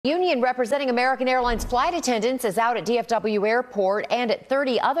Union representing American Airlines flight attendants is out at DFW Airport and at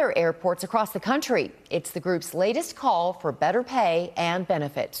 30 other airports across the country. It's the group's latest call for better pay and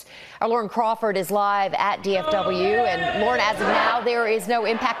benefits. Our Lauren Crawford is live at DFW. And Lauren, as of now, there is no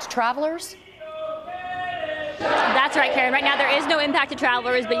impact to travelers? That's right, Karen. Right now, there is no impact to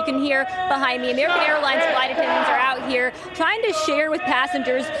travelers, but you can hear behind me, American Airlines flight attendants are out here trying to share with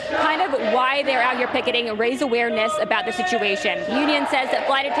passengers kind of why they're out here picketing and raise awareness about their situation. The union says that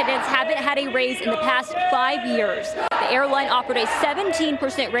flight attendants haven't had a raise in the past 5 years. The airline offered a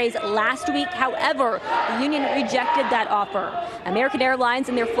 17% raise last week. However, the union rejected that offer. American Airlines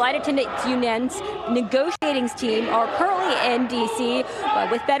and their flight attendants union's negotiating team are currently in D.C.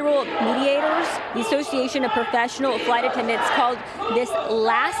 With federal mediators. The Association of Professional Flight Attendants called this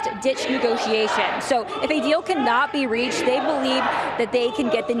last-ditch negotiation. So if a deal cannot be reached, they believe that they can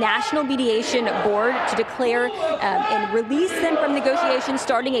get the National Mediation Board to declare and release them from negotiations,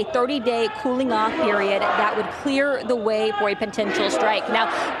 starting a 30-day cooling-off period that would clear the way for a potential strike. Now,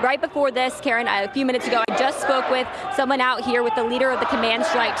 right before this, Karen, a few minutes ago, I just spoke with someone out here with the leader of the command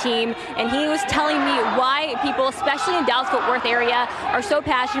strike team, and he was telling me why people, especially in Dallas-Fort Worth area, are so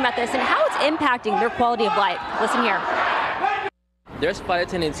passionate about this and how it's impacting their quality of life. Listen here. There's flight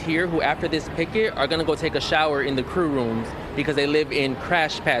attendants here who, after this picket, are going to go take a shower in the crew rooms because they live in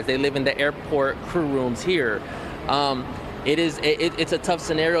crash pads. They live in the airport crew rooms here. It's a tough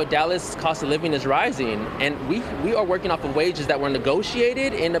scenario. Dallas' cost of living is rising, and we are working off of wages that were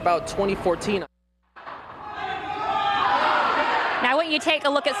negotiated in about 2014. Now, I want you to take a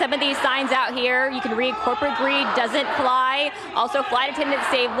look at some of these signs out here. You can read corporate greed doesn't fly. Also, flight attendants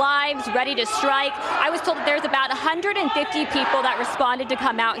save lives, ready to strike. I was told that there's about 150 people that responded to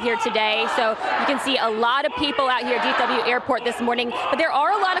come out here today. So you can see a lot of people out here at DFW Airport this morning. But there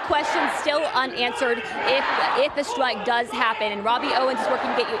are a lot of questions still unanswered if the strike does happen. And Robbie Owens is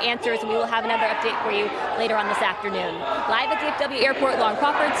working to get you answers, and we will have another update for you later on this afternoon. Live at DFW Airport, Lauren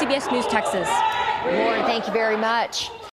Crawford, CBS News, Texas. Lauren, thank you very much.